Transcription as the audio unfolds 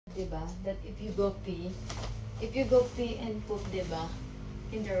Diba? That if you go pee and poop, diba?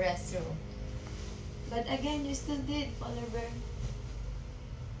 In the restroom. But again, you still did, Polar Bear.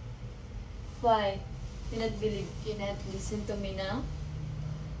 Why? You not listen to me now?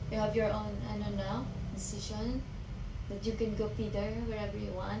 You have your own, now, decision that you can go pee there wherever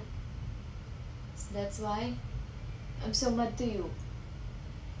you want. So that's why I'm so mad to you.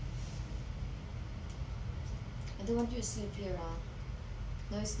 I don't want you to sleep here,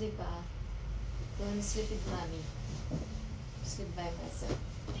 No sleep, Don't want to sleep with mommy. Sleep by myself.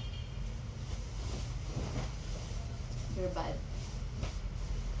 You're bad.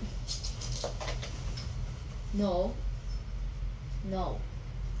 No. No.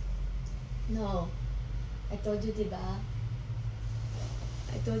 No. I told you, diba?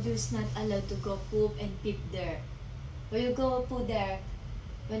 I told you it's not allowed to go poop and peep there. When you go poo there,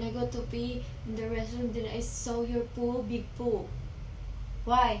 when I go to pee in the restroom, then I saw your poo, big poo.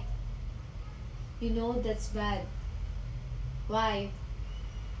 Why? You know that's bad. Why?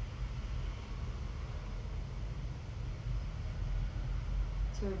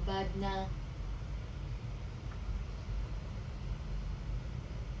 You're bad na.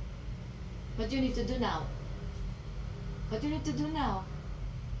 What do you need to do now? What do you need to do now?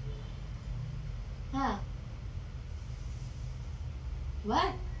 Huh?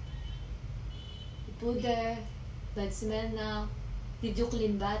 What? You put there, bad smell now. Did you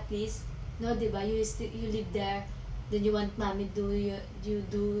clean ba at least? No, diba? You live there. Then you want mommy you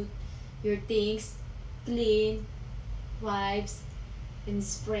do your things, clean, wipes, and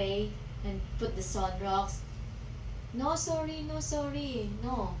spray, and put the sun rocks. No, sorry, no, sorry,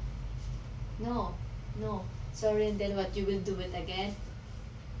 no. No, no. Sorry, and then what? You will do it again?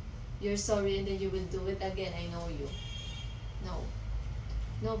 You're sorry and then you will do it again. I know you. No.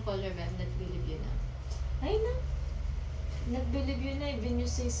 No, Polar Bear, I'm not believe you now. I know. Not believe you na. Even you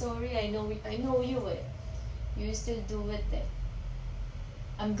say sorry, I know you eh. You still do it eh.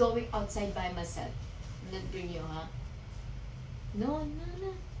 I'm going outside by myself. I'm not bring you, huh? No, no,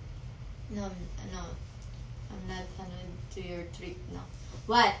 no. No, no. I'm not to your trick now.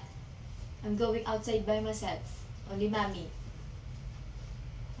 What? I'm going outside by myself. Only mommy.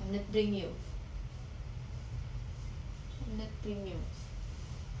 I'm not bring you. I'm not bring you.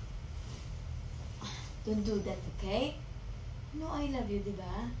 Don't do that, okay? No, I love you,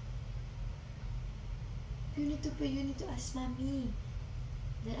 diba? You need to ask mommy.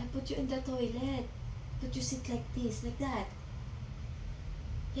 Then I put you in the toilet. Put you sit like this, like that.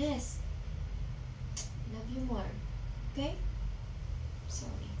 Yes. Love you more. Okay? So.